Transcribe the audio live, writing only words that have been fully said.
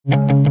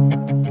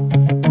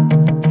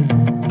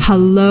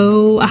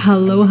Hello,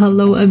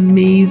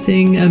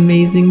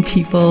 amazing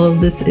people.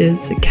 This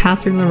is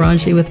Catherine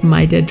Larange with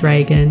My Dead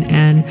Dragon,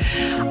 and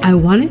I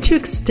wanted to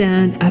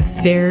extend a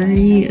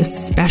very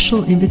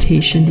special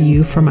invitation to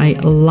you for my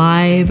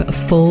live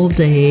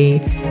full-day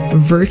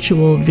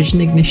virtual Vision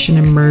Ignition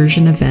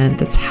Immersion event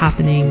that's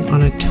happening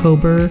on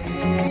October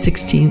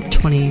 16th,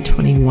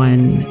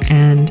 2021.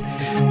 And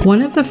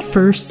one of the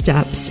first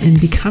steps in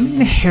becoming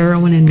the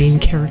heroine and main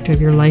character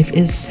of your life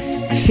is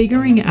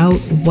figuring out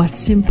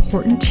what's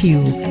important to you,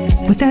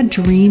 what that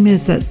dream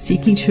is that's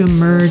seeking to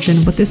emerge,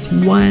 and what this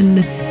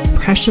one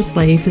precious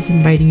life is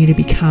inviting you to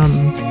become.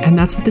 And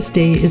that's what this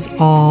day is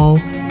all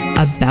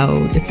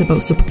about. It's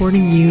about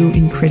supporting you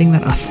in creating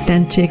that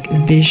authentic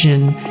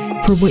vision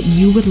for what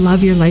you would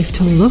love your life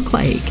to look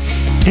like,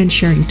 and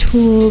sharing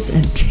tools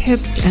and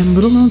tips and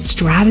little known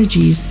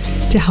strategies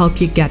to help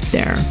you get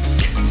there.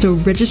 So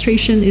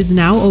registration is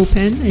now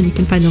open, and you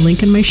can find the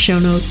link in my show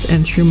notes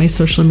and through my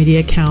social media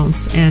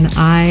accounts. And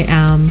I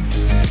am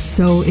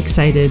so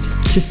excited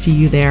to see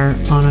you there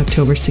on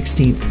October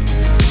 16th.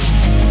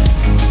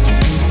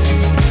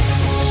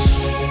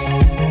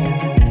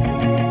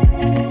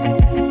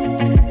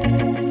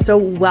 So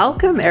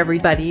welcome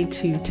everybody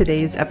to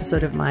today's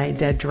episode of My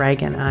Dead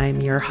Dragon. I'm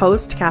your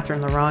host,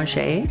 Catherine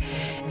Larange,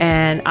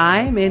 and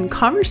I'm in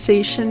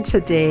conversation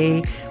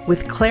today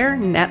with Claire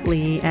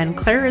Netley. And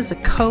Claire is a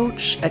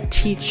coach, a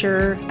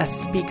teacher, a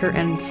speaker,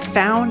 and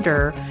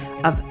founder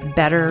of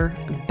Better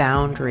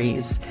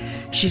Boundaries.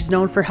 She's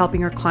known for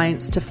helping her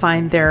clients to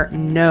find their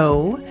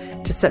no,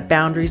 to set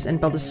boundaries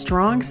and build a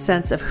strong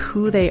sense of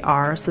who they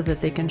are so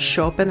that they can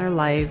show up in their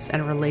lives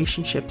and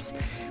relationships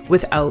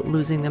without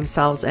losing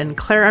themselves. And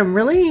Claire, I'm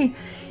really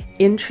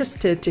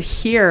interested to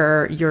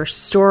hear your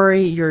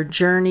story, your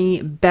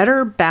journey,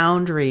 Better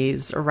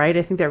Boundaries, right?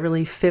 I think that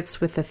really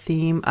fits with the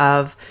theme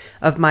of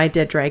My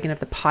Dead Dragon, of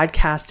the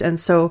podcast. And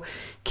so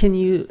can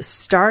you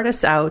start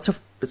us out?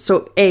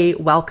 So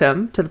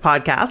welcome to the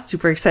podcast.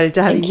 Super excited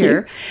to have you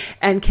here.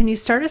 And can you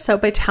start us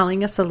out by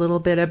telling us a little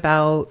bit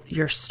about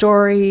your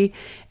story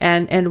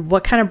and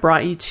what kind of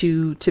brought you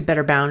to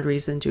Better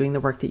Boundaries and doing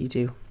the work that you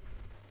do?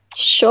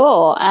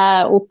 Sure.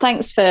 Well,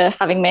 thanks for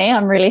having me.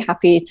 I'm really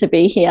happy to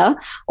be here.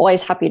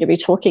 Always happy to be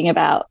talking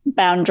about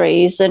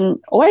boundaries, and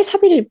always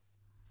happy to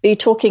be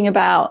talking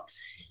about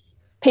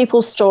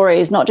people's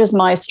stories, not just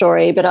my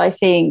story, but I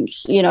think,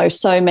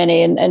 so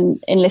many, and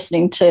in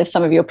listening to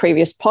some of your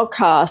previous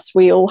podcasts,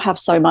 we all have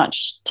so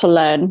much to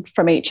learn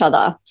from each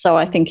other. So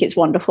I think it's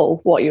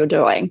wonderful what you're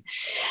doing.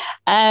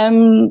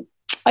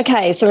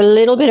 Okay, so a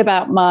little bit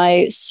about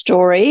my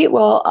story.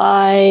 Well,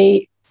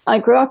 I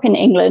grew up in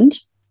England.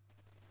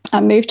 I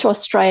moved to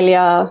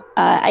Australia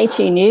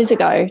 18 years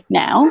ago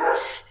now,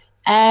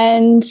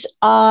 and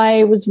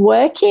I was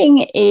working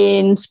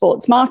in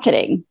sports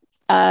marketing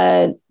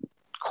about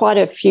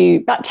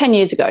 10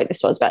 years ago.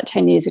 This was about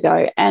 10 years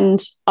ago,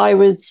 and I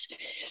was,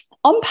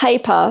 on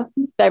paper,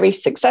 very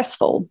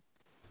successful.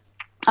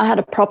 I had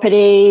a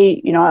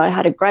property, I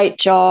had a great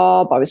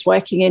job. I was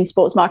working in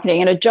sports marketing,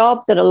 and a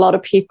job that a lot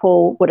of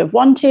people would have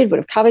wanted, would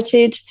have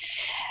coveted.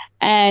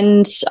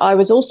 And I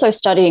was also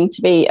studying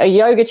to be a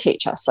yoga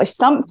teacher. So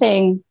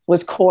something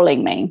was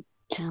calling me.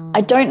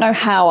 I don't know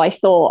how I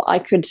thought I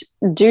could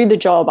do the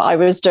job I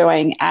was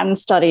doing and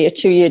study a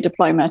 2-year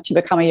diploma to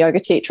become a yoga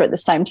teacher at the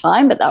same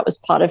time. But that was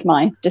part of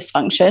my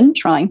dysfunction,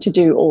 trying to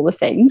do all the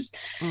things.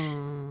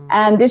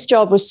 And this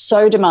job was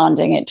so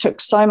demanding. It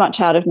took so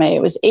much out of me.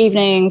 It was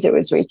evenings, it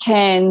was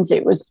weekends,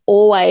 it was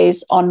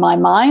always on my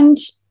mind.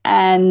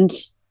 And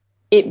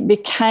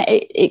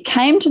it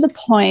came to the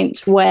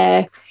point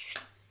where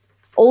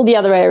all the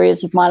other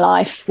areas of my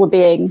life were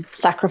being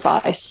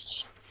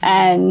sacrificed.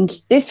 And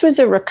this was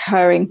a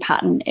recurring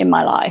pattern in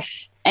my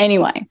life.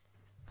 Anyway,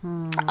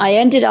 I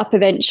ended up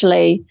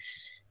eventually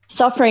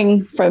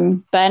suffering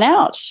from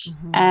burnout,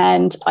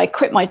 and I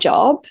quit my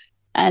job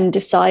and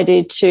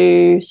decided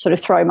to sort of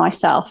throw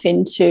myself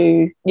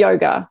into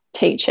yoga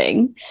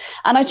teaching.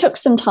 And I took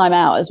some time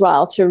out as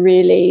well to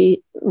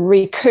really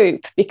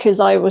recoup, because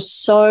I was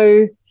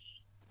so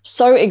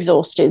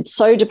exhausted,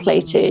 so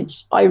depleted.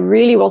 I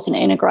really wasn't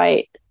in a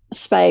great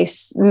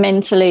space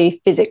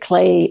mentally,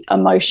 physically,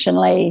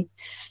 emotionally.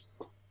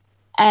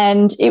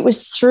 And it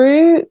was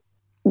through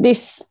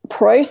this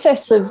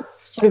process of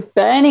sort of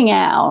burning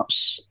out,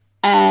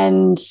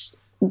 and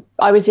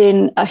I was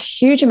in a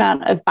huge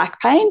amount of back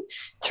pain.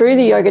 Through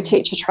the yoga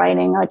teacher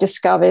training, I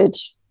discovered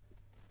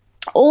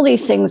all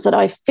these things that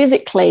I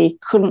physically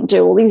couldn't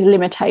do, all these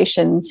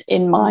limitations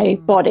in my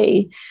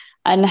body,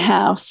 and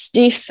how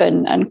stiff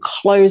and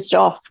closed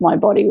off my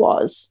body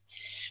was.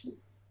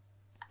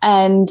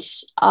 And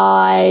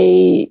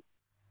I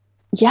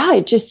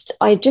just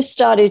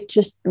started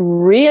to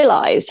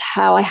realize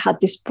how I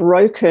had this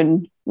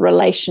broken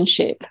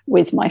relationship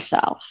with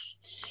myself.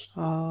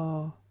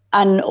 Oh.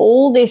 And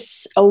all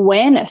this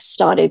awareness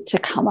started to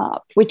come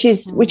up, which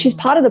is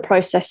part of the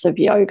process of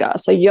yoga.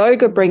 So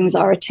yoga brings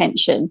our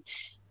attention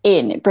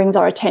in. It brings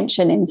our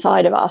attention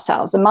inside of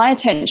ourselves. And my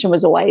attention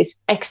was always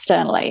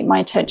externally. My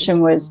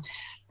attention was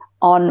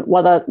on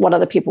what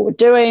other people were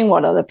doing,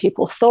 what other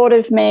people thought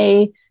of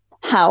me,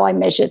 how I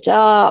measured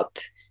up,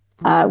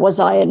 was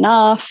I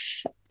enough?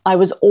 I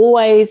was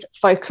always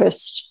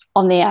focused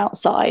on the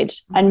outside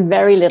and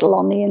very little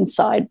on the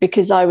inside,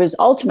 because I was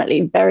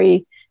ultimately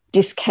very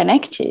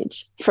disconnected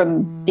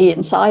from the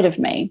inside of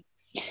me.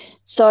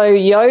 So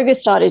yoga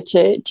started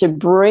to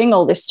bring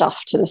all this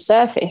stuff to the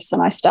surface,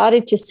 and I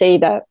started to see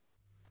that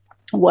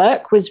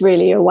work was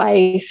really a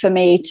way for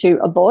me to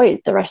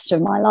avoid the rest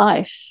of my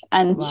life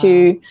and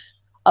to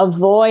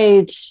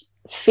avoid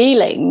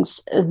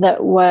feelings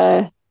that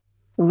were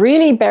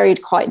really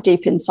buried quite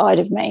deep inside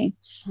of me.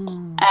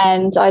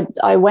 And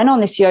I went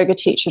on this yoga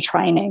teacher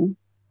training,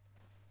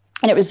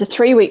 and it was a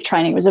 3-week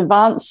training. It was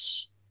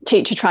advanced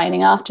teacher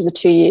training after the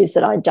 2 years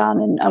that I'd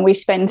done. And we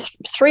spent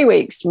 3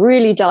 weeks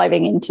really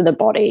diving into the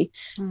body,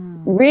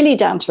 really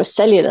down to a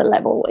cellular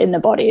level in the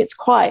body. It's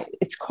quite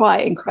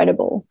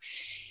incredible.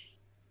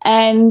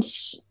 And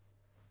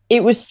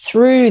it was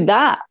through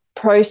that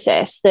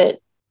process that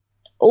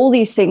all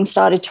these things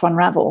started to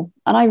unravel.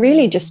 And I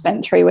really just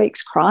spent 3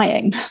 weeks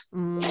crying.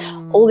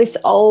 All this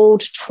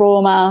old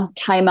trauma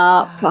came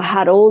up. I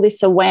had all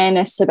this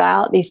awareness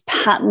about these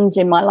patterns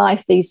in my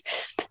life, these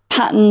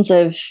patterns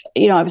of,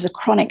 I was a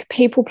chronic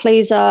people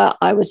pleaser.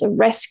 I was a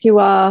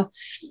rescuer.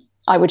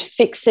 I would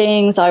fix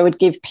things. I would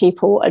give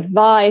people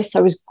advice.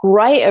 I was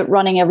great at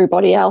running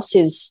everybody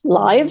else's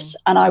lives.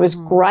 And I was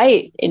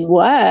great in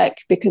work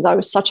because I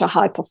was such a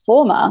high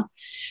performer.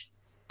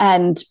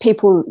 And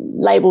people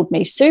labeled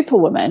me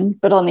Superwoman.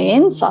 But on the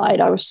inside,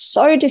 I was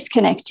so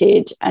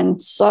disconnected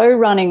and so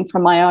running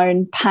from my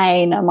own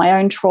pain and my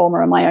own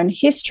trauma and my own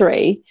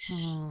history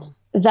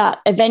that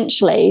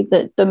eventually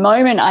the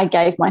moment I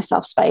gave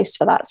myself space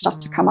for that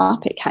stuff to come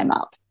up, it came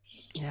up.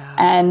 Yeah.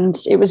 And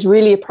it was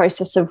really a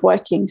process of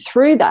working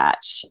through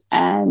that,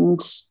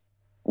 and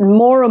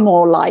more and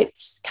more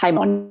lights came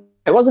on.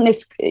 It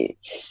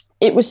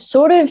was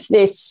sort of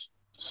this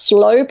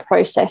slow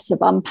process of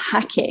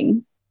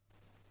unpacking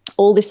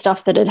all this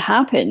stuff that had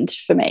happened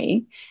for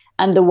me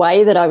and the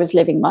way that I was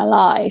living my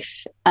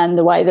life and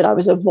the way that I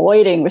was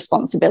avoiding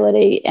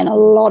responsibility in a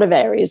lot of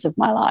areas of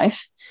my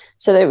life.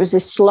 So there was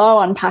this slow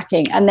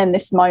unpacking, and then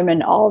this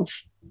moment of,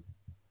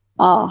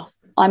 I'm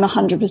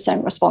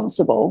 100%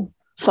 responsible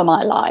for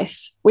my life,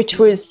 which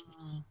was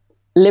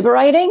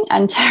liberating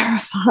and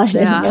terrifying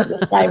at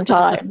the same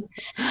time.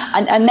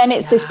 And then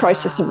it's this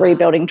process of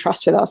rebuilding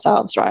trust with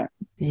ourselves, right?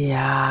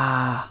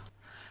 Yeah.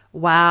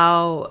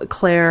 Wow,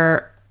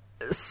 Claire,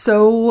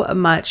 so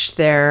much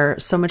there.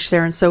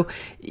 And so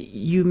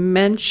you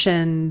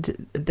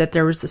mentioned that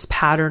there was this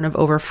pattern of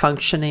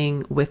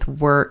overfunctioning with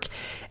work.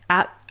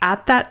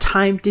 At that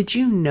time, did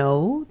you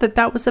know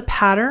that was a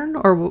pattern,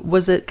 or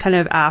was it kind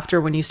of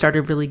after, when you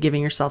started really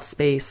giving yourself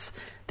space,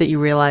 that you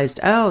realized,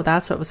 oh,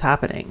 that's what was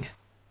happening?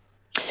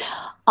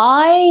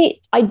 I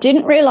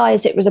didn't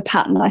realize it was a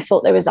pattern. I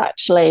thought there was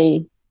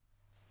actually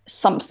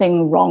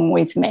something wrong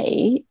with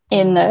me,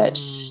 in that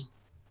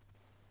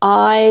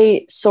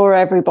I saw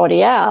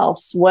everybody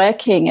else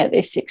working at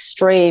this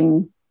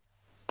extreme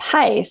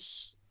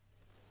pace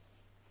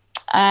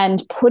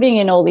and putting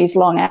in all these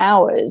long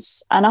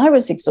hours, and I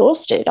was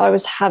exhausted. I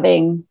was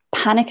having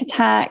panic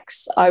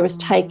attacks. I was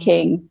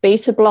taking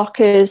beta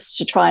blockers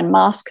to try and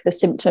mask the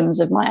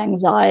symptoms of my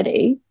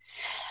anxiety.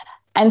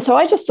 And so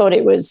I just thought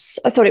it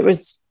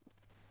was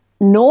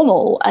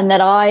normal, and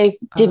that I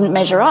didn't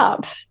measure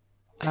up.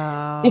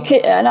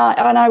 And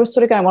I was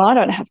sort of going, well, I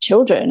don't have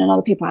children, and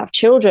other people have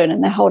children,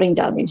 and they're holding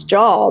down these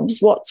jobs.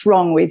 What's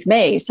wrong with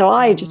me? So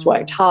I just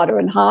worked harder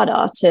and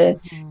harder to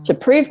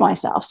prove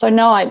myself. So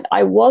no,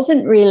 I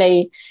wasn't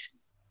really,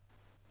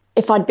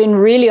 if I'd been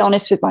really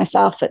honest with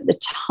myself at the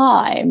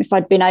time, if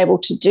I'd been able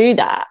to do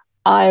that,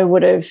 I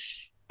would have,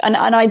 and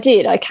I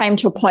did. I came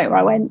to a point where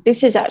I went,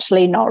 this is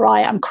actually not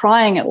right. I'm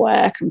crying at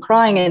work. I'm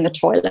crying in the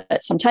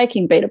toilets. I'm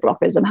taking beta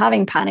blockers. I'm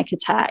having panic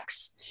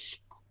attacks.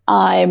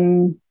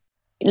 I'm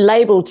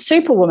labeled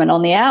Superwoman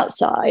on the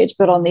outside,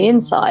 but on the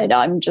inside,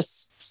 I'm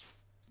just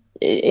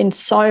in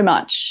so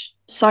much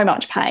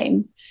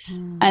pain.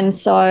 And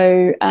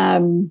so,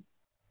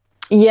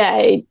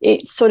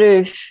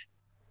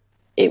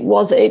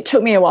 it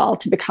took me a while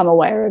to become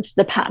aware of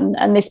the pattern,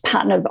 and this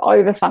pattern of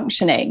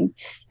overfunctioning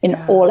in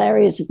all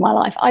areas of my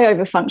life. I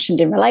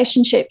overfunctioned in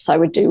relationships. I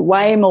would do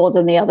way more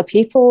than the other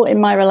people in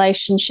my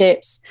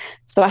relationships.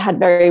 So I had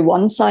very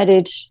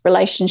one-sided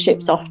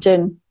relationships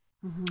often.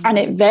 And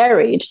it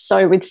varied.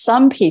 So with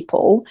some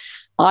people,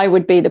 I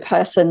would be the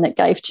person that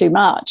gave too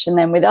much. And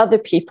then with other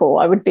people,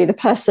 I would be the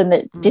person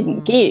that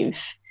didn't give.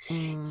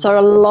 So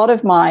a lot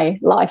of my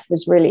life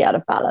was really out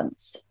of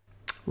balance.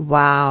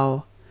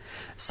 Wow.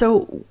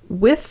 So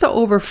with the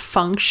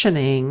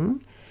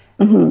overfunctioning,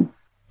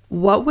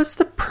 what was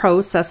the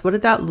process? What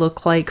did that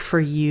look like for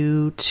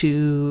you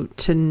to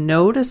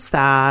notice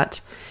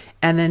that,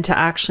 and then to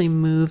actually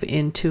move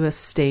into a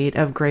state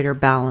of greater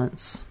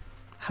balance?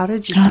 How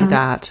did you do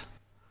that?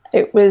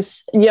 It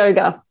was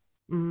yoga.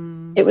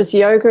 It was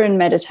yoga and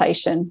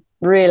meditation,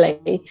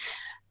 really,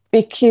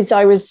 because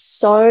I was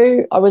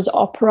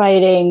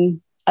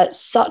operating at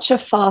such a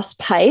fast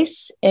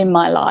pace in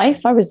my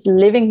life. I was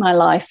living my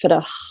life at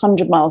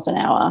 100 miles an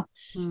hour.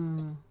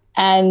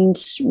 And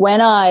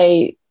when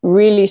I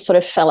really sort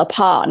of fell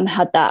apart and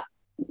had that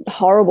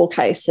horrible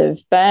case of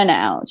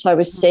burnout, I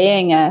was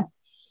seeing a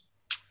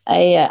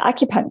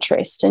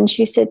acupuncturist, and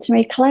she said to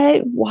me,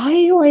 Claire, why are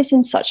you always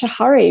in such a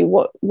hurry?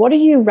 What are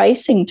you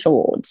racing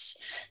towards?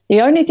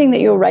 The only thing that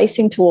you're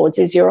racing towards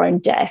is your own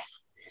death.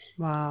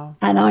 Wow.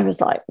 And I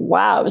was like,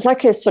 wow. It was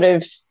like a sort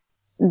of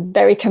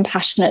very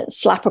compassionate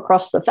slap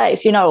across the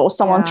face, you know, or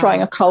someone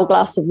throwing a cold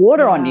glass of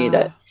water on you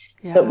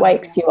that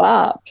wakes you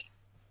up.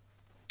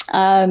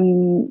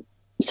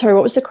 Sorry,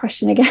 what was the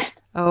question again?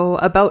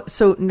 Oh,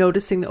 so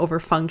noticing the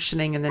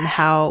overfunctioning, and then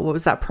what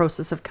was that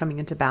process of coming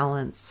into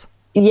balance?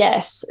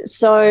 Yes.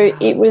 So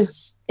it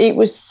was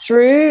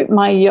through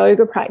my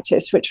yoga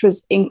practice, which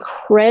was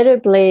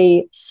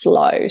incredibly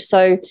slow.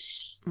 So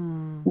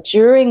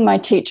during my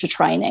teacher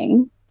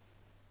training,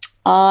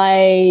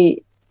 I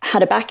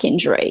had a back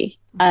injury,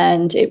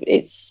 and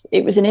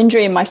it was an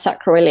injury in my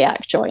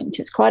sacroiliac joint.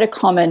 It's quite a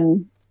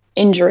common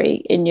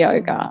injury in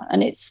yoga,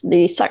 and it's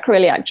the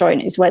sacroiliac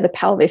joint is where the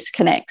pelvis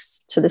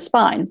connects to the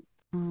spine.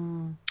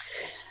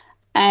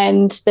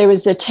 And there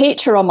was a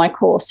teacher on my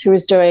course who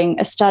was doing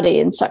a study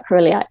in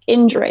sacroiliac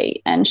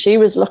injury, and she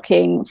was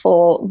looking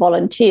for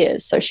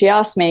volunteers. So she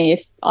asked me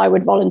if I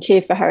would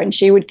volunteer for her, and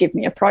she would give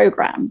me a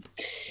program.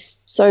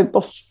 So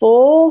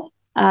before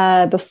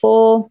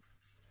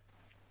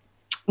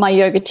my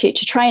yoga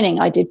teacher training,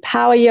 I did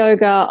power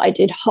yoga, I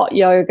did hot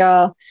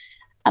yoga,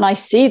 and I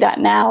see that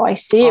now. I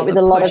see it with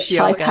a lot of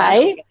Type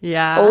A.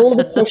 Yeah. All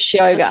the push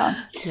yoga.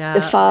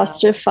 The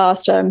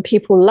faster. And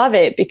people love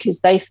it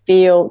because they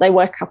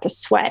work up a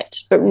sweat.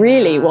 But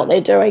really what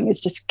they're doing is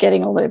just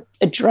getting all the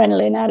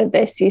adrenaline out of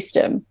their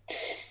system.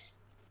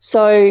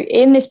 So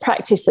in this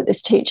practice that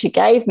this teacher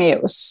gave me,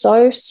 it was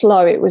so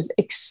slow. It was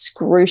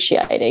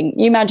excruciating.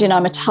 You imagine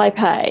I'm a Type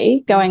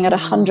A going at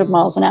 100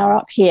 miles an hour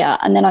up here,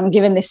 and then I'm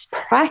given this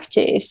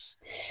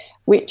practice,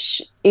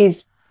 which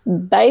is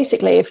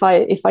basically, if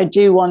I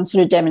do one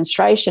sort of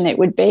demonstration, it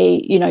would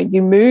be, you know,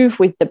 you move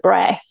with the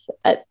breath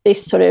at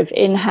this sort of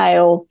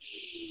inhale,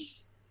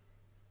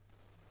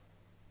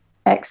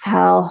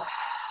 exhale.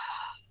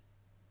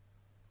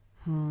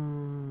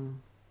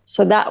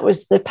 So that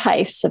was the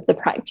pace of the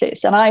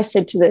practice. And I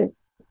said to the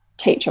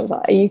teacher, I was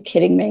like, are you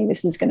kidding me?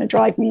 This is going to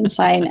drive me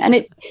insane. And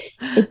it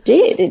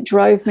did. It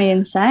drove me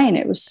insane.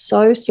 It was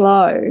so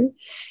slow.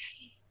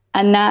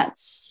 And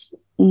that's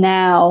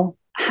now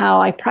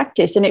how I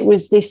practice. And it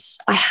was this,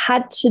 I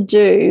had to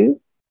do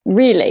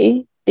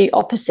really the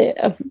opposite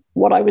of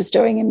what I was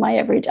doing in my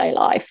everyday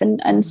life,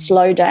 and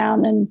slow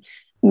down and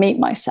meet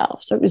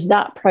myself. So it was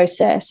that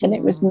process, and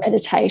it was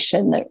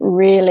meditation that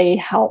really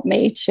helped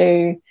me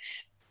to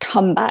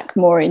come back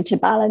more into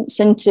balance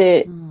and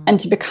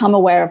to become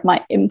aware of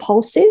my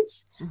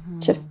impulses,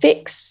 to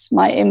fix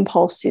my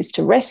impulses,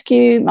 to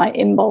rescue my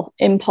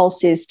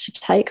impulses, to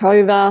take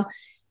over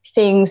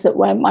things that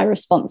weren't my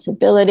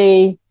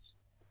responsibility.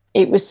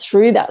 It was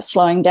through that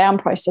slowing down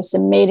process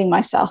and meeting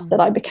myself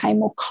that I became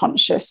more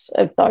conscious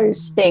of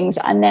those things,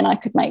 and then I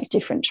could make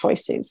different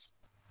choices.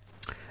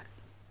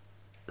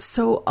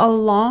 So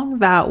along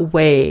that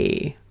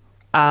way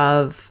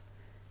of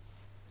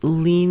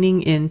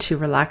leaning into,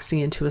 relaxing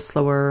into a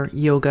slower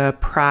yoga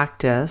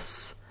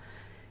practice,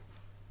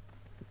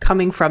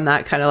 coming from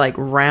that kind of like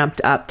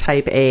ramped up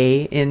Type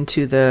A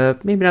into the,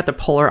 maybe not the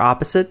polar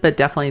opposite, but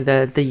definitely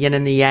the yin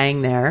and the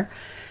yang there.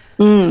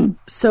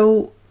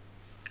 So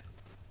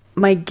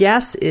my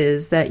guess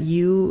is that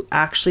you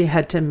actually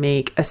had to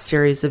make a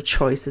series of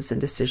choices and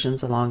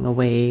decisions along the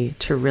way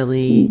to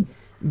really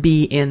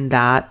be in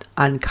that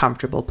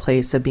uncomfortable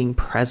place of being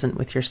present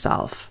with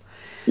yourself.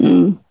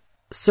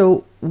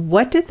 So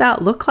what did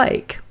that look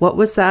like? What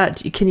was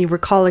that? Can you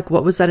recall, like,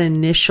 what was that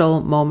initial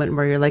moment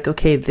where you're like,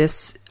 okay,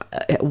 this,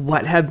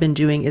 what I've been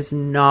doing is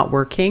not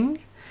working,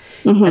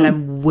 and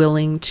I'm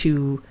willing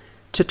to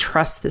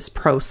trust this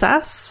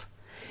process?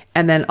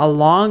 And then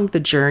along the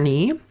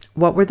journey,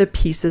 what were the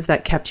pieces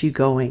that kept you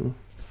going?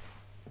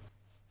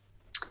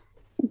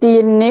 The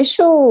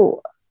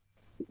initial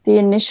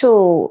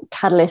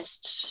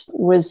catalyst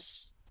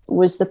was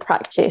the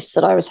practice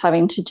that I was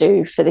having to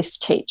do for this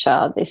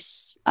teacher,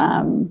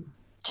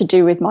 to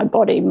do with my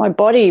body. My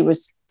body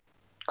was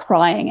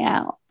crying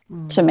out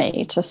to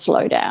me to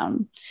slow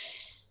down.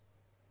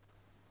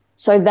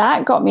 So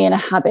that got me in a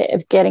habit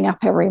of getting up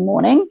every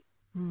morning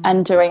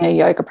and doing a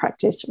yoga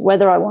practice,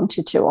 whether I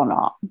wanted to or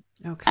not.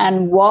 Okay.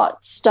 And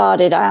what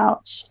started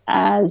out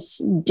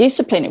as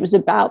discipline, it was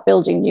about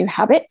building new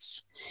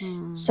habits.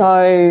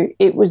 So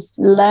it was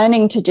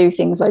learning to do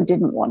things I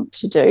didn't want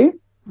to do,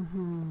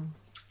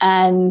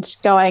 and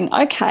going,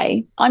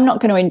 okay, I'm not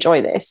going to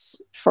enjoy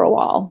this for a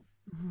while.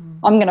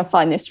 I'm going to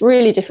find this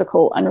really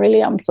difficult and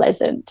really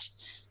unpleasant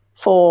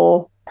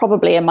for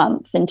probably a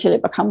month until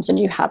it becomes a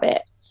new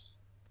habit.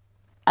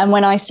 And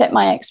when I set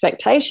my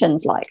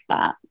expectations like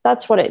that,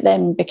 that's what it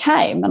then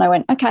became. And I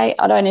went, okay,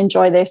 I don't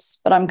enjoy this,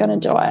 but I'm going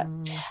to do it.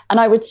 And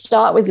I would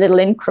start with little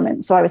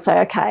increments. So I would say,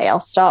 okay,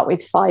 I'll start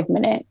with 5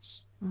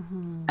 minutes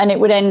And it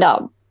would end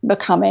up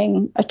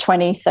becoming a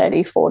 20,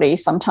 30, 40,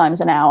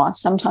 sometimes an hour,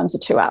 sometimes a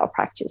 2-hour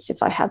practice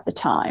if I had the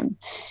time.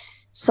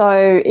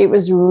 So it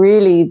was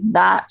really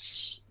that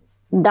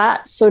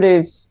sort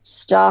of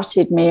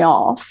started me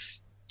off.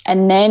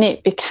 And then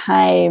it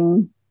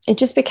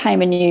just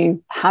became a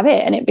new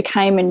habit, and it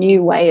became a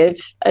new way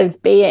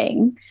of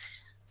being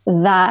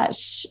that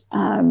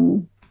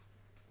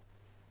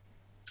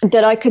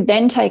that I could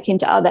then take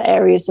into other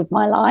areas of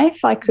my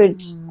life. I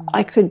could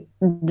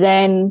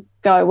then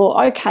go,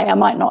 well, okay, I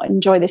might not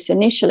enjoy this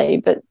initially,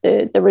 but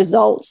the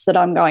results that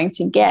I'm going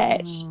to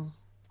get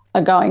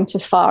are going to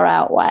far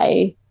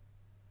outweigh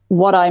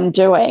what I'm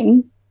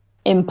doing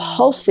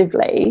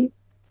impulsively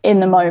in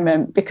the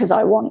moment because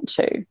I want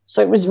to.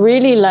 So it was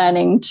really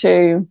learning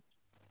to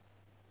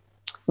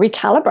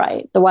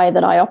recalibrate the way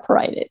that I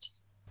operated.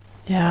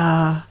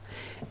 Yeah.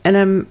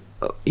 And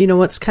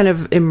what's kind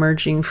of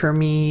emerging for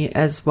me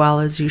as well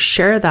as you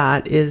share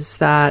that is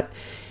that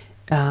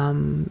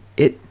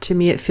to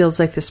me, it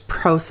feels like this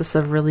process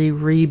of really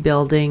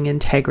rebuilding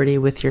integrity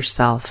with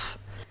yourself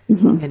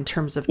in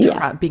terms of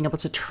being able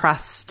to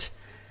trust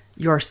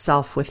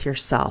yourself with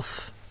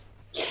yourself.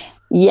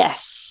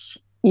 Yes.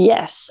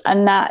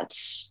 And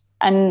that's,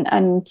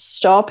 and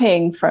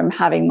stopping from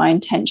having my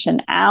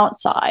intention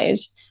outside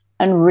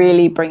and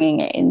really bringing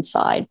it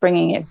inside,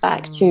 bringing it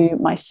back to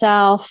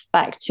myself,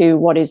 back to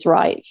what is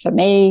right for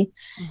me.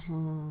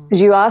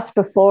 Because you asked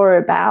before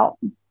about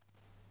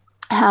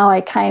how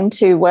I came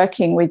to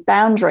working with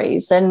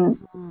boundaries, and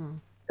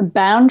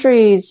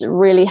boundaries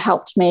really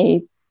helped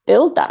me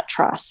build that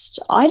trust.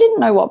 I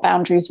didn't know what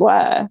boundaries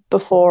were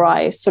before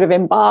I sort of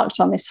embarked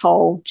on this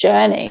whole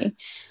journey.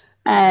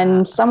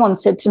 And someone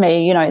said to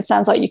me, it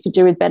sounds like you could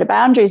do with better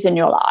boundaries in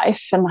your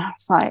life. And I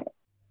was like,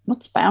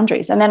 what's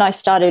boundaries? And then I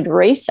started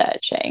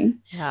researching.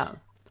 Yeah.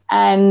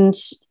 And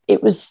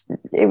it was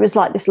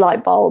like this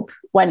light bulb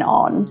went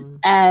on.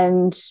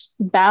 And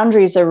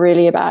boundaries are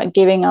really about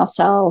giving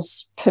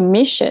ourselves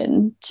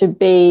permission to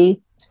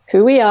be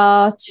who we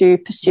are, to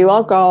pursue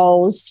our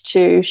goals,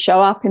 to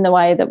show up in the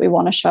way that we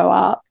want to show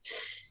up,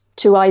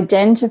 to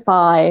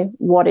identify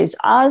what is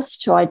us,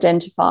 to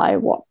identify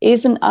what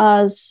isn't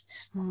us,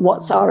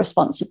 what's our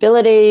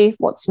responsibility,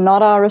 what's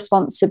not our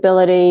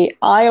responsibility.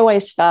 I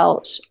always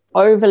felt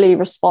overly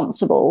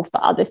responsible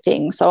for other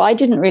things. So I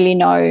didn't really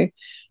know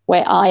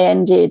where I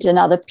ended and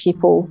other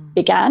people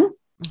began.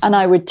 And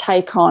I would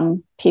take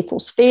on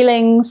people's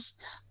feelings.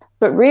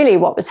 But really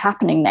what was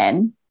happening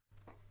then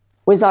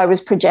was I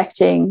was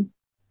projecting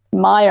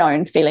my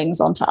own feelings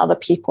onto other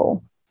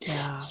people.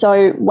 Yeah.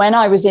 So when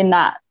I was in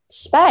that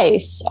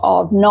space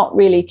of not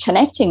really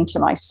connecting to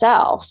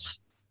myself,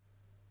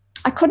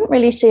 I couldn't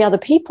really see other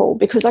people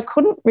because I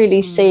couldn't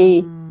really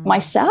see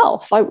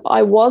myself.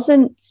 I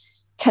wasn't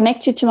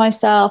connected to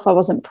myself. I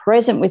wasn't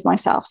present with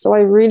myself. So I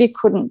really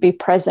couldn't be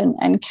present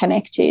and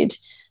connected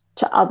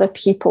to other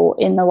people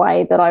in the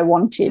way that I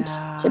wanted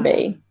to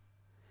be.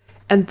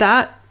 And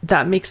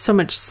that makes so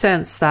much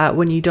sense, that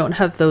when you don't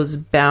have those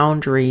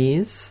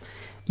boundaries,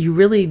 you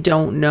really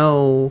don't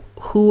know,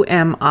 who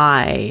am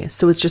I?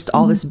 So it's just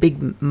all this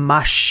big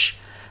mush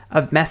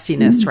of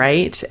messiness,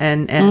 right?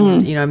 And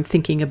I'm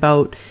thinking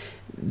about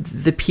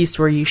the piece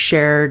where you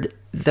shared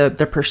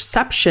the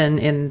perception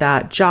in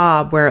that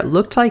job where it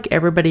looked like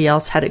everybody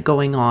else had it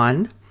going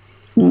on.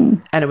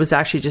 And it was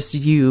actually just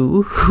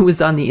you who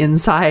was on the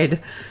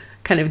inside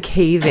kind of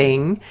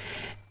caving.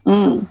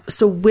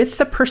 So with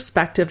the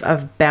perspective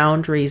of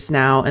boundaries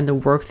now and the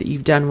work that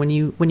you've done, when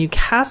you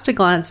cast a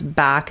glance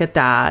back at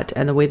that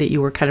and the way that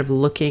you were kind of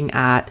looking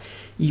at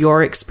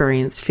your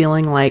experience,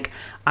 feeling like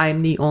I'm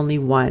the only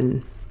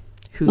one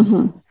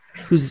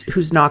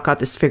who's not got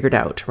this figured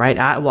out, right?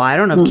 I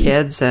don't have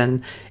kids,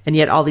 and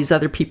yet all these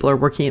other people are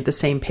working at the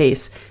same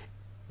pace.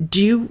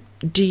 Do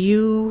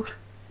you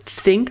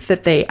think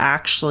that they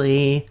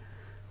actually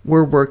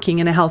were working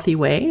in a healthy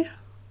way?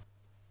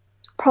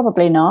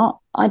 Probably not.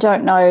 I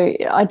don't know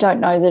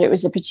that it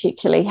was a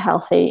particularly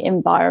healthy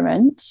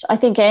environment. I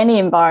think any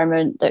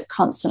environment that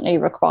constantly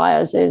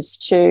requires us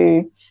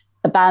to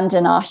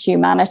abandon our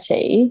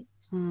humanity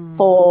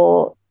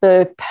for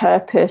the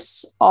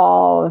purpose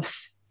of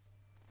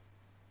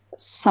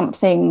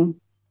something,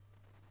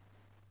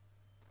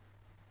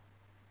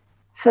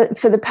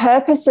 for the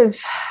purpose of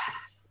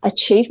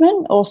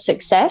achievement or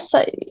success.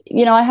 I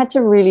had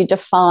to really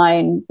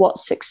define what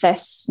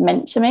success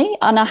meant to me,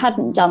 and I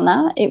hadn't done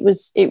that. It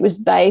was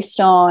based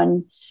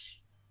on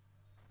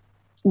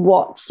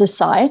what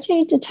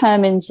society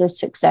determines as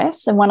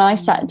success. And when I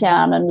sat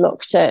down and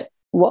looked at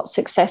what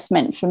success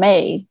meant for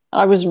me,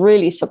 I was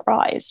really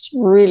surprised.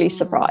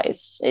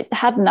 It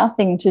had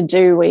nothing to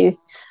do with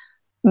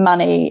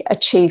money,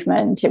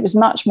 achievement. It was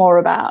much more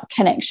about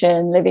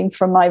connection, living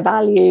from my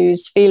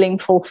values, feeling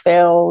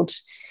fulfilled.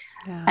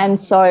 Yeah. And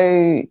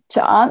so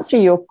to answer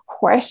your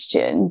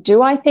question,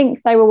 do I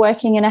think they were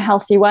working in a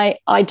healthy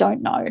way? I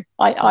don't know.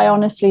 I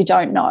honestly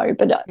don't know.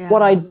 But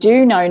what I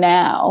do know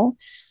now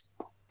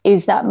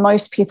is that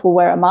most people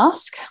wear a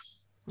mask.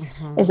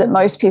 is that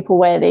most people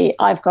wear the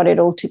I've got it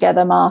all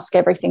together mask,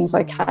 everything's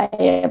okay,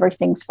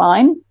 everything's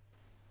fine.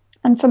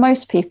 And for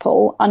most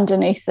people,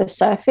 underneath the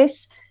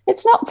surface,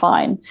 it's not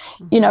fine.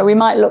 You know, we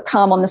might look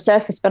calm on the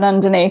surface, but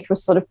underneath we're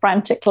sort of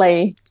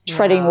frantically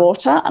treading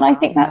water. And I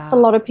think that's a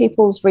lot of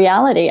people's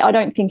reality. I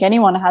don't think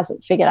anyone has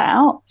it figured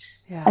out.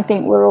 I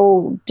think we're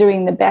all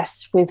doing the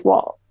best with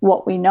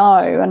what we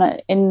know.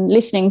 And in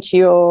listening to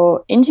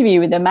your interview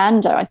with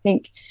Amanda, I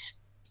think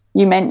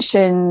you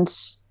mentioned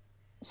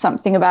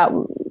something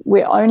about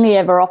we're only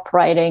ever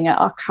operating at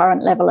our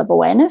current level of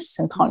awareness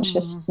and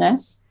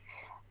consciousness.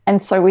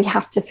 And so we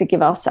have to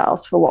forgive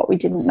ourselves for what we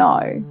didn't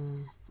know.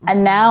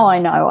 And now I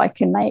know I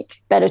can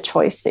make better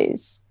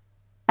choices.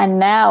 And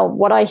now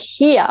what I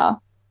hear,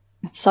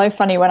 it's so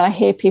funny when I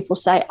hear people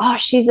say, oh,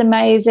 she's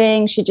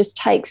amazing, she just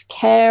takes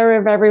care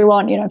of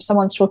everyone. You know, if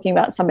someone's talking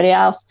about somebody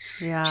else,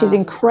 she's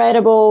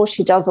incredible,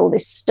 she does all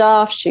this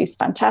stuff, she's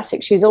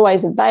fantastic, she's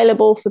always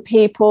available for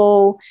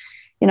people.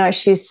 You know,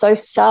 she's so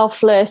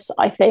selfless.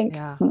 I think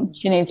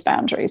she needs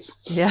boundaries.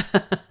 Yeah.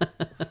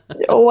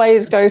 It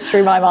always goes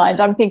through my mind.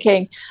 I'm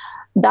thinking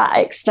that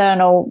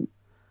external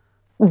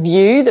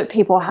view that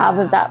people have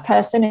of that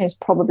person is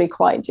probably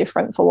quite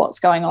different for what's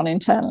going on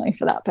internally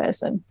for that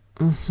person.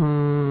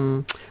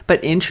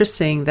 But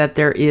interesting that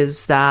there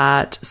is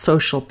that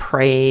social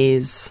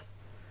praise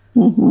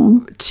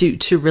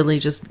to really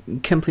just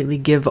completely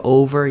give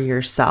over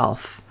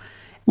yourself.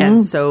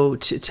 And so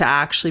to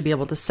actually be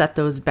able to set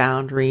those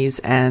boundaries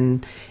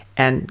and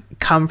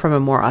come from a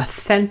more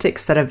authentic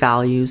set of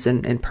values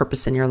and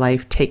purpose in your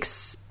life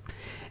takes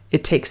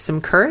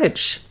some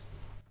courage.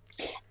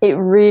 It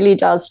really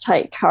does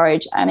take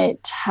courage, and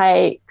it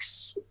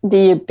takes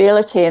the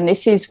ability, and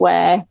this is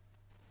where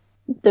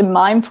the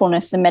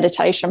mindfulness and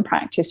meditation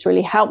practice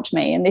really helped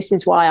me, and this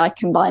is why I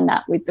combine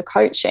that with the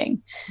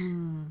coaching.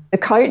 The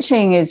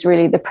coaching is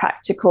really the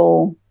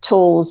practical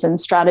tools and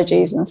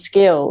strategies and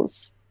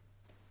skills,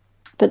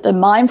 but the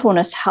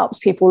mindfulness helps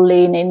people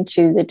lean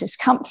into the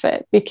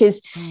discomfort,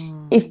 because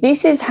if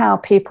this is how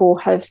people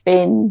have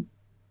been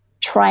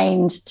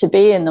trained to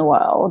be in the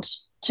world,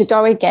 to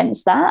go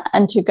against that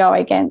and to go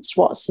against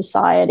what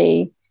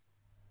society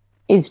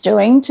is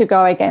doing, to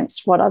go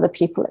against what other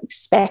people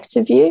expect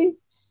of you,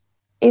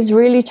 is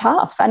really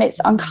tough, and it's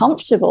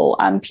uncomfortable,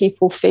 and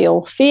people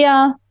feel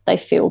fear, they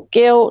feel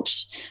guilt,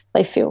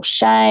 they feel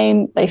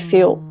shame, they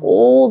feel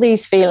all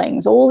these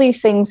feelings, all these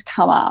things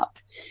come up,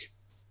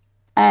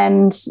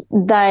 and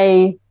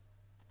they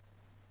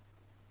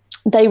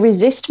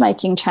resist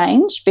making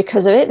change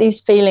because of it. These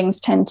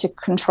feelings tend to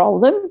control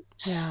them.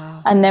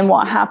 And then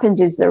what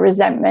happens is the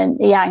resentment,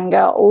 the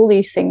anger, all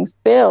these things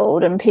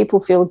build, and people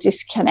feel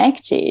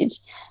disconnected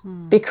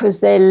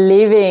because they're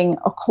living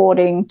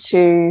according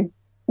to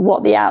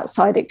what the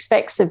outside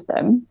expects of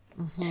them.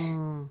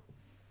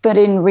 But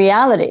in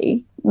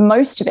reality,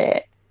 most of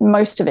it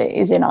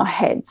is in our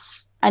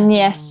heads. And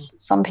yes,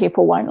 some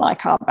people won't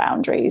like our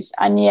boundaries.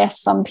 And yes,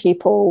 some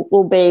people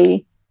will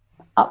be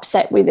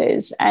upset with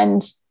us.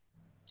 And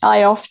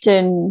I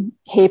often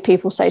hear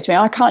people say to me,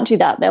 I can't do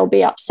that, they'll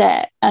be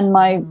upset. And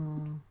my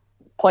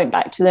point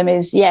back to them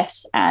is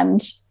yes,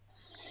 and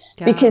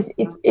because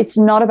it's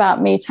not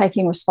about me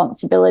taking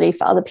responsibility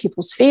for other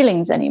people's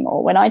feelings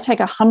anymore. When I take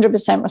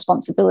 100%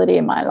 responsibility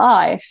in my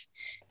life,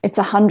 it's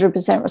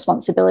 100%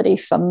 responsibility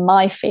for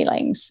my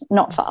feelings,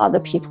 not for other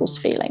people's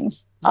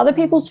feelings. Other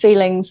people's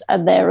feelings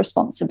are their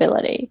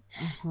responsibility.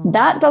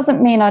 That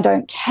doesn't mean I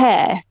don't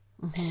care.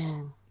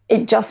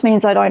 It just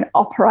means I don't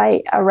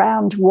operate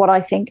around what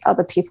I think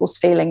other people's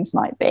feelings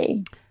might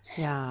be.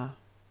 Yeah.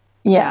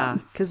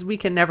 Because we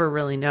can never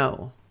really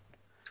know.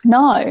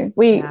 No,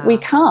 we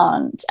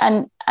can't.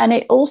 And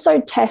it also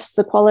tests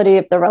the quality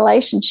of the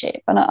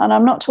relationship. And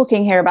I'm not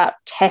talking here about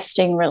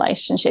testing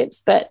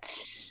relationships, but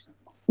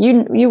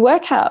you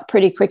work out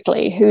pretty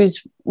quickly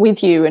who's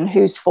with you and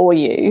who's for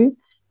you.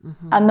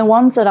 And the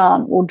ones that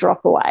aren't will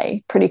drop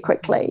away pretty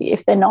quickly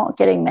if they're not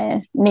getting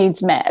their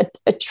needs met.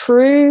 A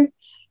true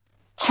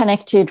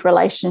connected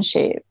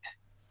relationship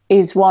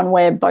is one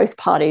where both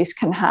parties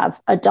can have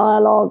a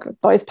dialogue.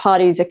 Both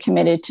parties are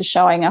committed to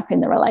showing up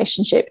in the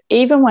relationship,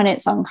 even when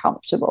it's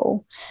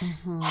uncomfortable.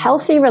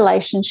 Healthy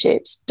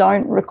relationships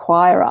don't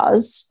require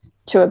us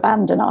to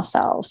abandon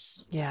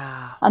ourselves.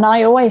 And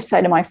I always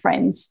say to my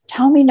friends,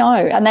 tell me no.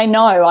 And they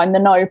know I'm the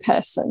no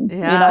person. You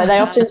know, they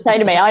often say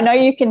to me, I know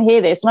you can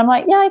hear this. And I'm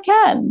like, yeah, I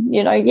can.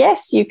 You know,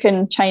 yes, you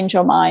can change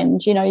your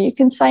mind. You know, you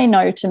can say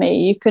no to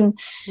me. You can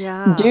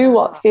do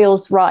what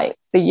feels right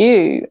for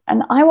you.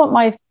 And I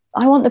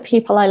want the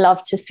people I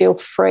love to feel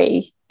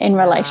free in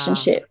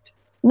relationship,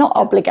 not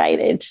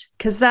obligated.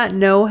 Because that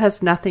no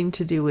has nothing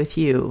to do with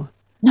you.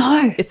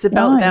 No. It's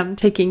about them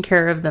taking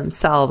care of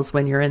themselves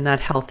when you're in that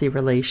healthy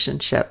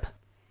relationship.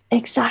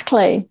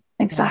 Exactly.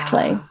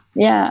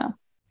 Yeah.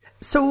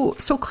 So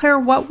Claire,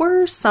 what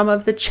were some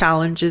of the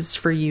challenges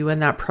for you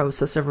in that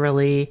process of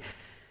really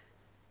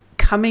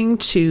coming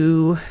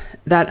to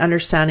that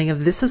understanding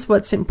of this is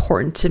what's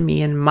important to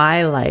me in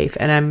my life,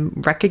 and I'm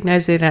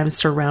recognizing that I'm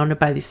surrounded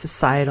by these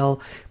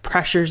societal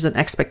pressures and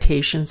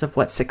expectations of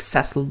what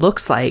success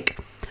looks like,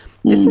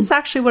 This is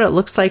actually what it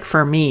looks like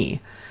for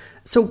me.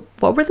 So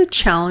what were the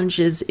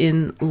challenges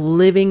in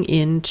living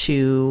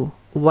into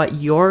what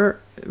your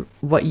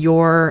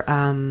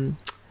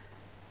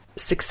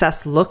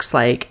success looks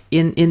like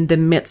in the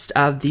midst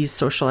of these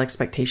social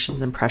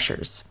expectations and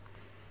pressures?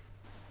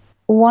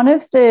 One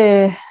of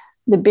the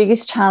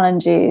biggest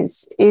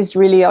challenges is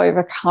really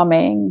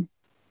overcoming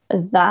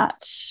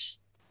that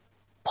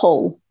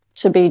pull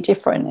to be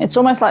different. It's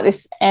almost like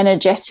this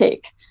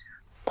energetic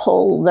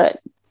pull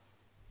that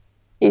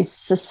is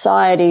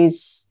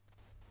society's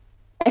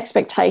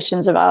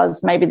expectations of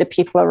us. Maybe the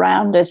people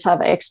around us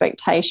have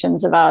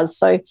expectations of us.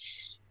 So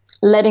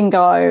letting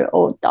go,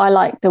 or I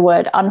like the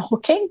word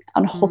unhooking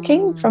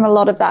from a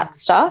lot of that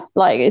stuff.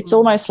 Like it's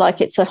almost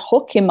like it's a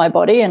hook in my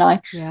body, and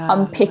I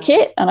unpick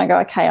it and I go,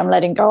 okay, I'm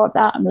letting go of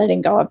that. I'm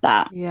letting go of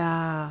that.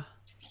 Yeah.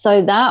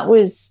 So that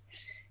was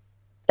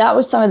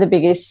some of the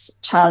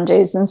biggest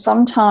challenges. And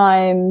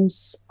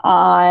sometimes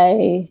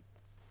and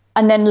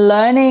then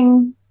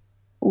learning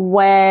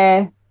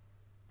where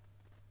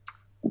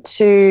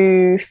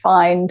to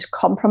find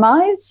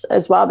compromise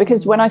as well,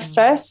 because when I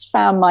first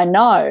found my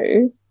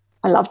no,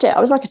 I loved it. I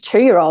was like a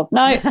 2-year-old.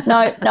 No,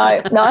 not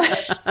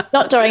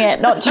doing it.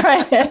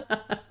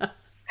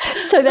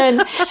 So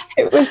then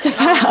it was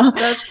about...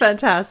 That's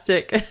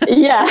fantastic.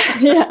 Yeah.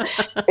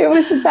 It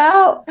was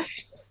about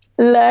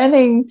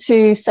learning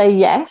to say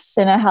yes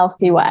in a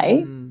healthy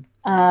way.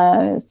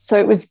 So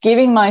it was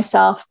giving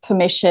myself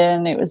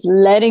permission. It was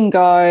letting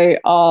go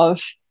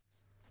of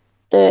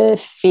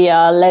the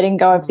fear, letting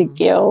go of the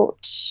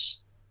guilt,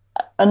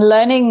 and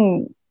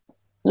learning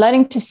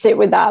to sit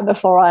with that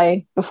before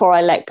I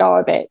let go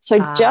of it. So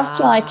just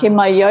like in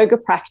my yoga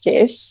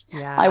practice,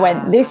 I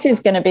went, this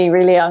is going to be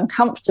really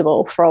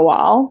uncomfortable for a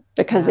while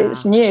because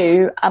it's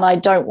new and I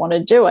don't want to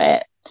do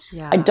it.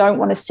 I don't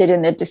want to sit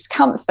in the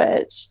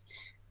discomfort.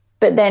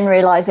 But then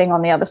realizing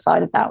on the other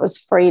side of that was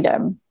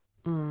freedom.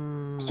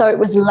 So it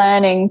was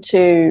learning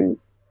to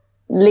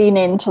lean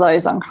into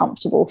those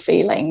uncomfortable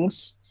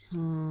feelings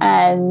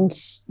and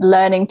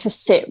learning to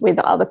sit with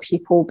other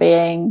people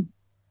being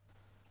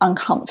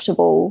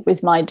uncomfortable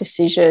with my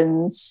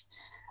decisions,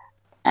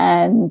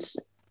 and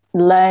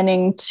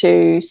learning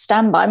to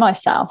stand by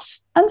myself.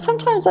 And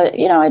sometimes I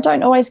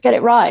don't always get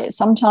it right.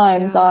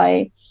 Sometimes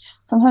I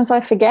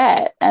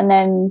forget,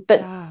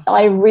 but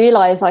I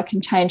realize I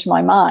can change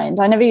my mind.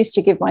 I never used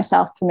to give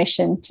myself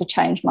permission to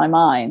change my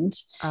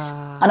mind.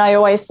 And I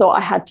always thought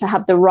I had to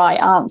have the right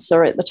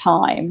answer at the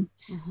time.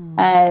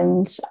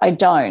 And I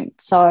don't.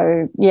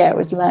 So it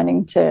was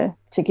learning to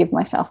give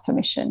myself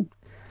permission.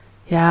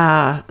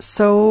 Yeah.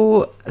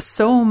 So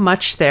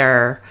much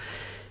there,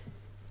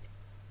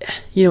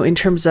 in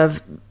terms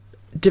of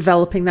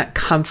developing that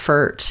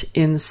comfort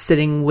in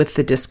sitting with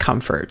the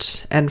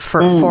discomfort. And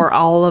for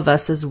all of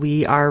us, as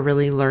we are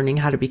really learning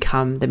how to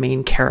become the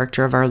main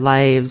character of our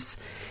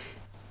lives,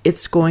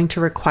 it's going to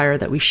require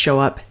that we show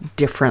up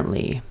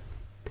differently.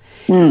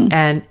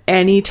 And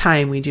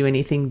anytime we do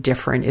anything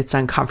different, it's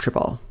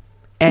uncomfortable.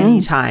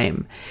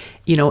 Anytime,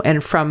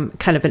 and from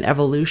kind of an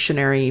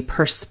evolutionary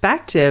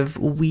perspective,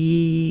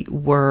 we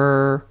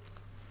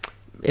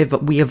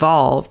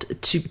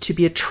evolved to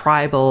be a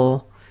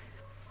tribal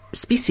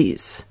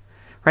species,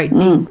 right?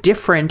 Being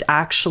different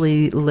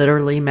actually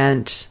literally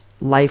meant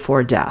life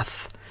or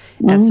death.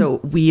 And so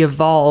we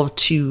evolved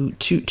to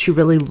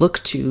really look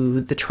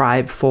to the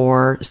tribe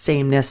for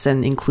sameness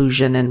and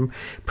inclusion and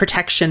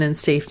protection and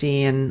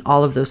safety and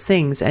all of those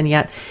things. And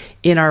yet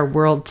in our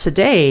world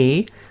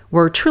today,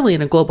 we're truly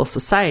in a global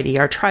society.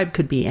 Our tribe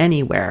could be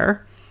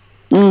anywhere.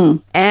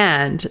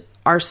 And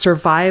our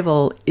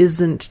survival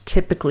isn't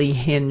typically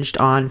hinged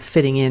on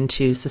fitting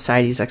into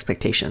society's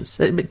expectations.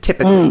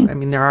 Typically, I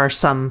mean, there are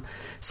some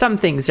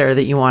things there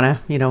that you want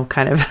to,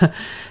 kind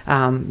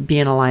of be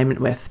in alignment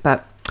with.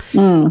 But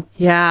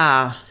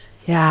yeah.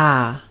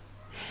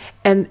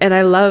 And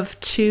I love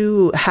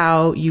too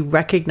how you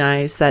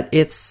recognize that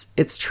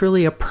it's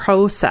truly a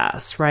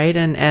process, right?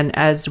 And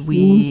as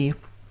we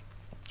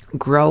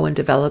grow and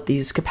develop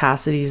these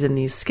capacities and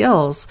these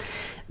skills,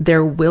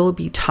 there will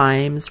be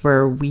times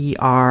where we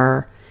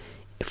are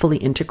fully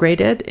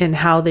integrated in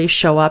how they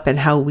show up and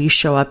how we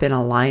show up in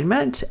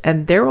alignment.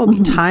 And there will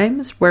be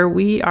times where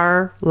we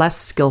are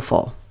less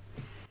skillful.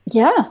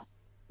 Yeah.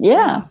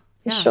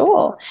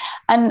 Sure.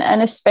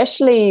 And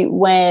especially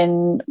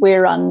when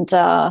we're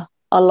under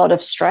a lot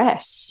of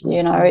stress,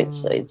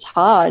 it's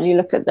hard. You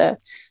look at the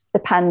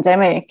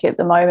pandemic at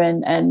the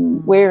moment,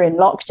 and we're in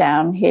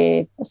lockdown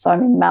here. So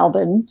I'm in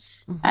Melbourne,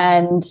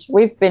 and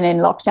we've been in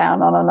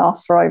lockdown on and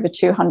off for over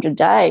 200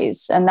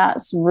 days. And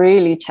that's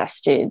really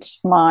tested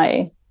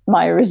my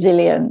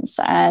resilience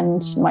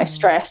and my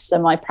stress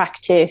and my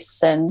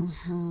practice and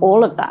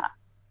all of that.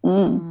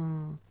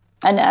 And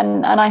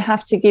I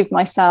have to give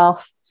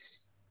myself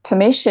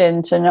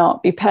permission to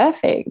not be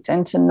perfect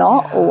and to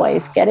not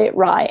always get it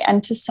right,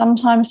 and to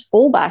sometimes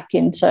fall back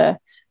into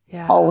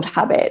old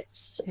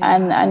habits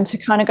and to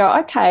kind of go,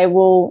 okay,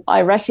 well,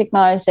 I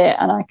recognize it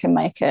and I can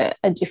make a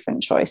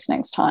different choice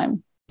next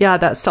time. Yeah,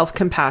 that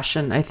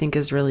self-compassion, I think,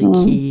 is really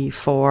key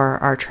for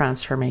our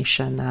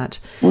transformation. That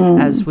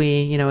as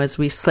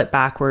we slip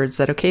backwards,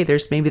 that okay,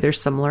 there's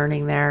some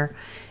learning there,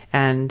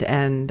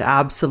 and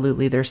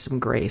absolutely there's some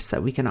grace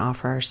that we can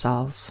offer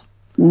ourselves.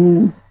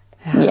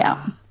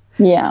 Yeah.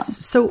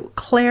 So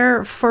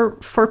Claire,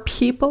 for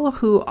people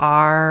who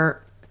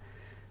are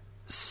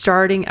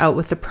starting out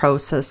with the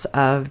process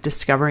of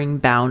discovering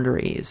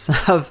boundaries,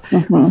 of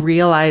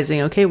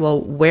realizing, okay,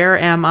 well, where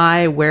am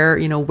I? Where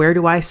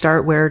do I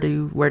start? Where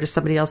does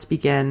somebody else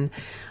begin?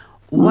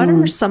 What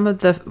are some of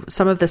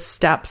the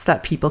steps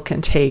that people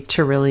can take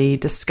to really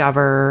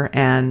discover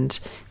and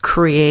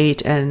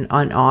create and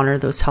honor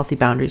those healthy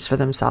boundaries for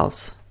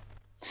themselves?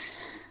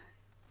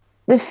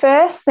 The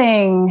first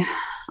thing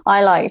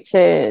I like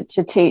to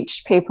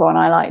teach people, and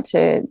I like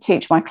to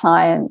teach my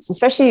clients,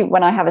 especially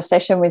when I have a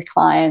session with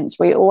clients,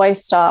 we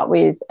always start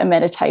with a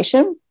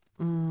meditation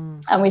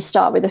and we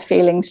start with a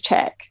feelings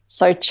check.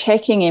 So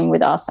checking in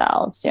with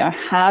ourselves,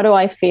 how do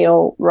I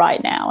feel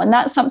right now? And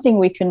that's something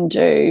we can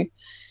do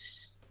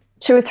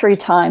 2 or 3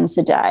 times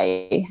a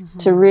day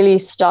to really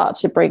start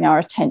to bring our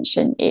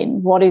attention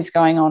in. What is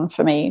going on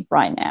for me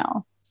right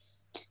now?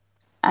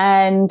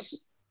 And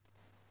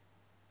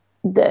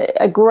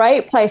a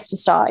great place to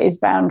start is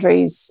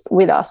boundaries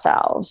with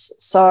ourselves.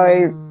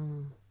 So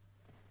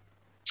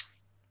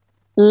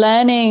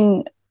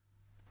learning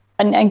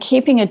and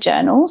keeping a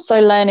journal. So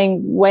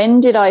learning,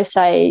 when did I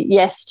say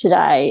yes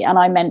today and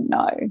I meant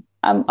no?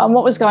 And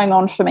what was going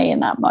on for me in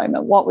that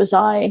moment? What was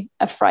I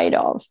afraid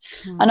of?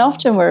 And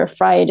often we're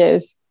afraid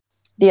of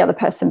the other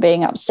person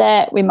being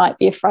upset. We might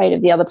be afraid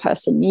of the other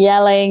person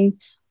yelling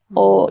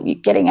or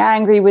getting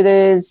angry with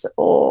us,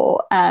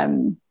 or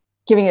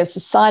giving us a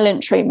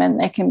silent treatment.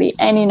 There can be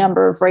any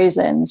number of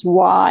reasons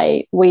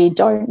why we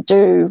don't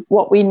do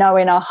what we know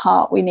in our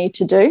heart we need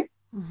to do.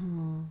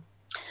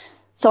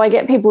 So I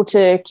get people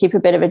to keep a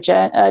bit of a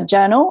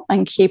journal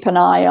and keep an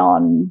eye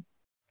on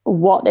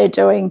what they're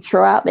doing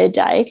throughout their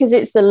day, because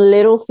it's the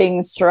little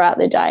things throughout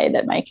the day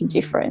that make a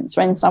difference.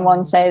 When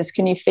someone says,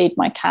 can you feed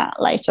my cat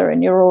later?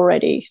 And you're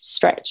already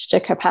stretched to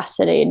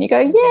capacity and you go,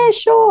 yeah,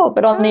 sure.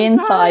 But on the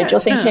inside, you're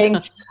thinking, I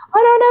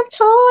don't have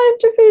time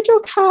to feed your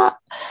cat.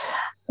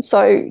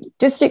 So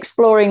just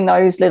exploring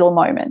those little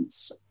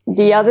moments.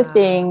 The other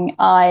thing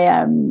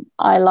I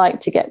like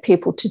to get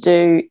people to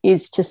do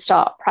is to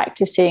start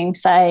practicing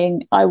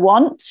saying, I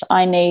want,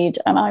 I need,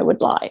 and I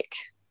would like.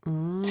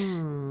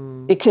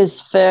 Because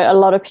for a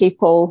lot of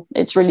people,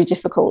 it's really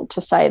difficult to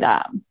say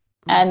that.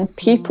 And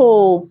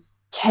people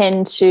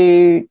tend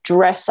to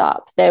dress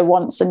up their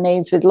wants and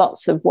needs with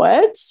lots of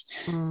words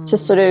to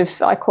sort of,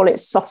 I call it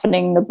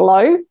softening the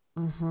blow.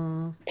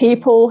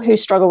 People who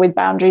struggle with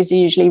boundaries are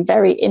usually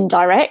very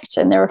indirect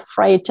and they're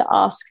afraid to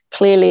ask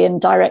clearly and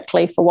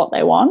directly for what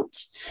they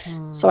want.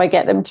 So I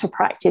get them to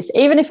practice,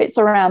 even if it's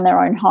around their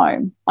own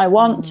home. I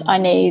want, I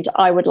need,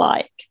 I would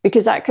like,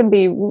 because that can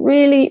be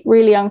really,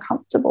 really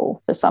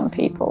uncomfortable for some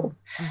people.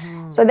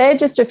 So they're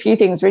just a few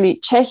things, really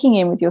checking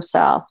in with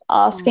yourself,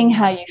 asking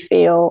how you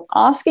feel,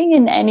 asking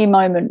in any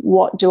moment,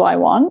 what do I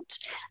want?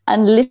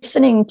 And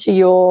listening to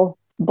your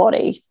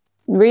body.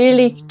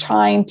 Really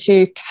trying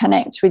to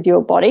connect with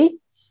your body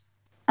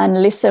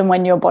and listen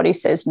when your body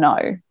says no,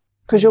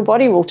 because your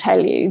body will tell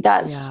you.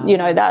 That's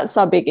that's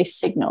our biggest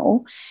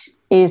signal,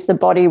 is the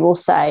body will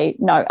say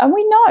no. And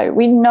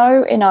we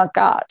know in our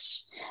gut.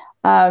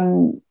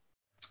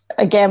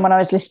 Again, when I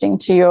was listening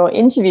to your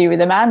interview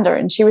with Amanda,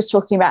 and she was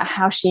talking about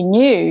how she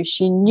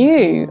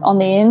knew on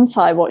the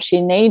inside what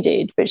she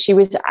needed, but she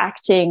was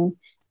acting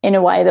in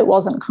a way that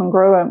wasn't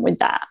congruent with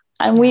that.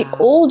 And we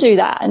all do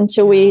that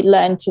until we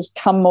learn to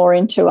come more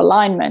into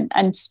alignment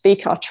and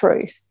speak our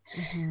truth.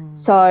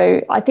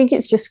 So I think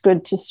it's just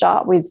good to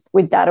start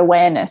with that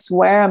awareness.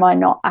 Where am I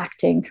not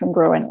acting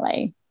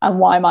congruently? And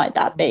why might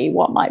that be?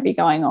 What might be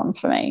going on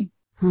for me?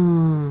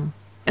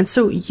 And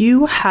so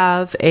you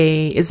have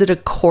is it a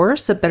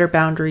course, a Better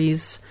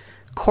Boundaries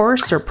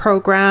course or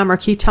program? Or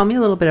can you tell me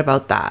a little bit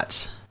about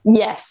that?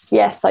 Yes,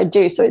 I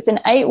do. So it's an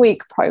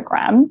 8-week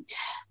program.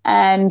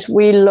 And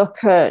we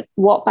look at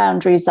what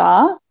boundaries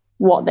are,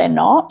 what they're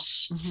not.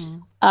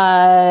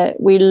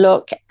 We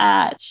look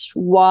at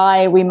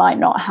why we might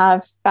not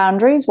have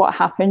boundaries, what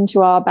happened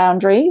to our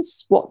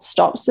boundaries, what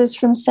stops us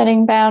from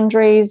setting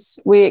boundaries.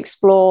 We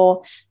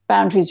explore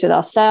boundaries with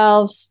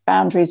ourselves,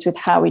 boundaries with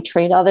how we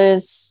treat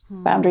others,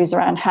 boundaries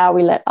around how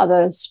we let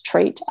others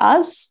treat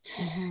us.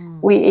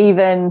 We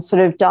even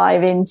sort of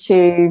dive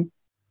into,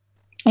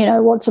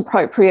 what's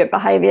appropriate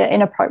behavior,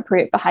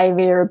 inappropriate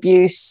behavior,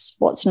 abuse,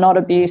 what's not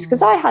abuse,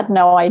 because I had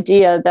no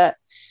idea that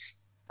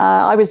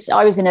I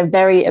was in a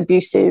very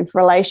abusive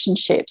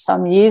relationship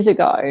some years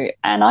ago,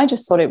 and I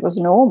just thought it was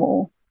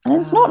normal. And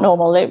it's not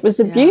normal. It was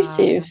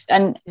abusive.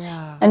 And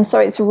so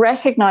it's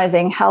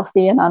recognizing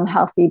healthy and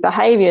unhealthy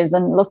behaviors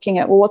and looking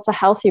at, well, what's a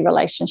healthy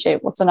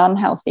relationship? What's an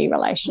unhealthy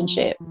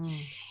relationship?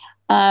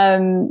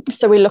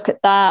 So we look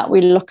at that.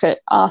 We look at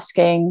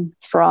asking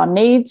for our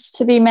needs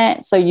to be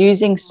met. So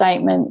using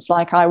statements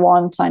like I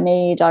want, I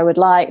need, I would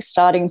like,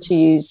 starting to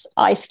use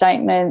I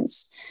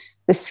statements.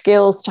 the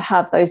skills to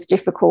have those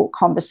difficult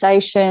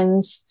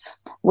conversations.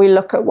 We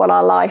look at what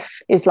our life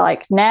is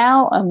like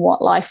now and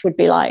what life would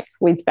be like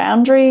with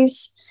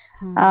boundaries.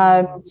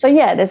 So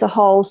yeah, there's a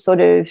whole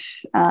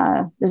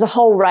there's a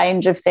whole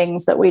range of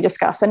things that we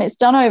discuss, and it's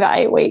done over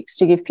 8 weeks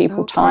to give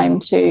people time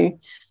to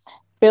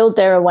build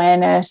their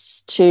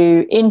awareness,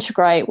 to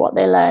integrate what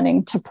they're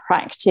learning, to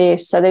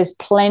practice. So there's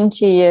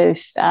plenty of,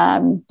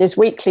 there's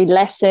weekly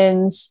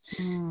lessons,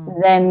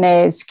 then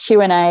there's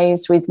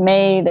Q&As with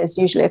me. There's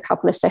usually a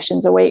couple of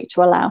sessions a week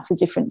to allow for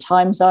different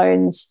time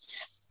zones.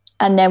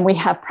 And then we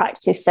have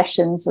practice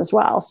sessions as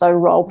well, so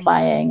role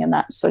playing and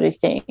that sort of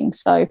thing.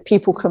 So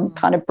people can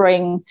kind of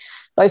bring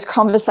those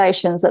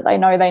conversations that they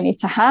know they need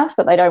to have,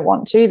 but they don't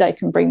want to. They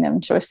can bring them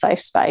to a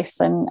safe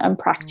space and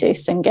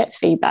practice and get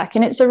feedback.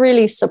 And it's a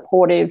really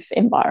supportive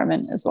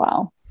environment as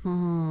well.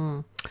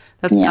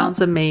 That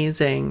sounds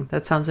amazing.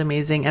 That sounds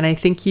amazing. And I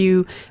think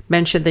you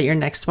mentioned that your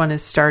next one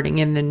is starting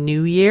in the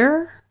new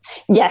year.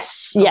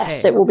 Yes,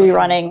 it will be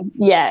running.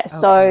 Yeah.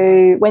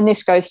 So when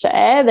this goes to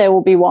air, there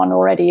will be one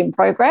already in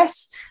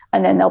progress,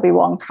 and then there'll be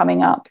one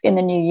coming up in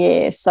the new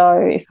year. So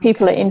if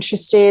people are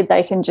interested,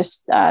 they can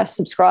just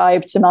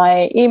subscribe to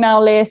my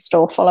email list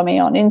or follow me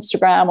on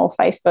Instagram or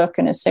Facebook.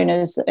 And as soon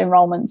as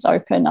enrollment's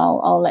open,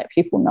 I'll let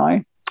people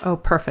know. Oh,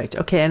 perfect.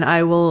 Okay. And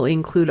I will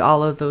include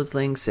all of those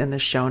links in the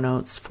show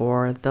notes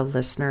for the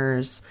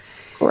listeners.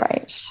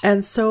 Great.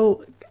 And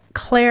so,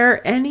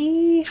 Claire,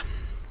 any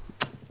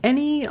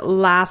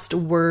last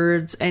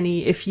words,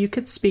 if you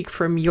could speak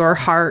from your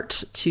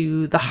heart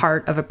to the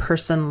heart of a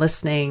person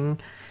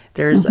listening,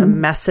 there's a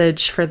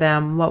message for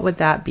them, what would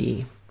that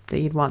be that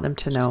you'd want them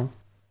to know?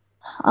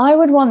 I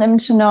would want them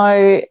to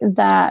know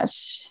that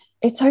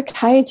it's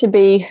okay to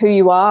be who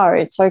you are.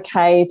 It's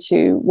okay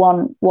to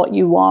want what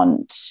you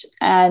want.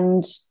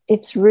 And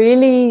it's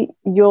really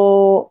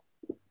your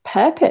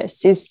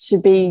purpose is to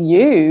be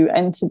you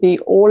and to be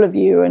all of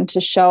you and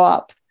to show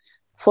up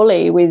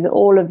fully with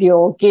all of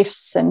your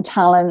gifts and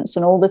talents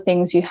and all the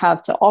things you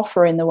have to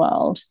offer in the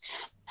world.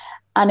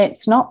 And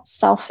it's not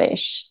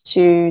selfish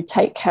to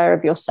take care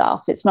of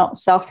yourself. It's not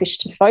selfish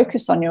to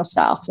focus on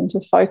yourself and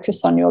to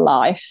focus on your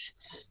life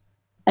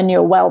and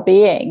your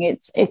well-being.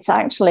 It's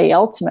actually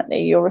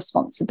ultimately your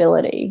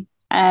responsibility,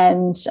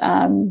 and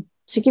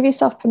to give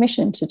yourself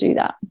permission to do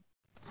that.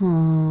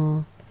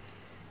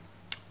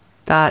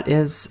 That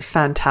is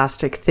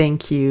fantastic.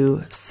 Thank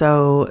you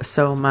so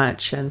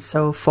much. And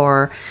so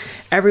for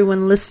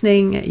everyone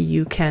listening,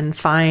 you can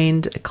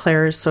find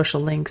Claire's social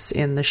links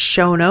in the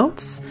show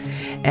notes.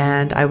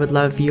 And I would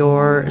love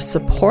your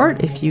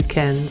support if you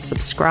can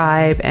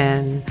subscribe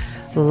and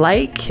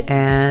like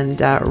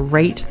and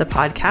rate the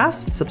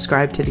podcast and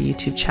subscribe to the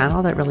YouTube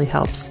channel. That really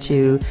helps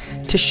to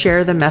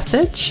share the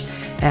message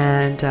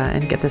and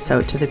get this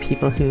out to the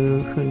people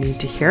who need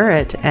to hear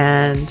it.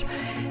 And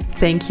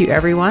thank you,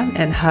 everyone,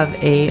 and have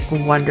a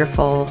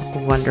wonderful,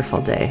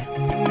 wonderful day.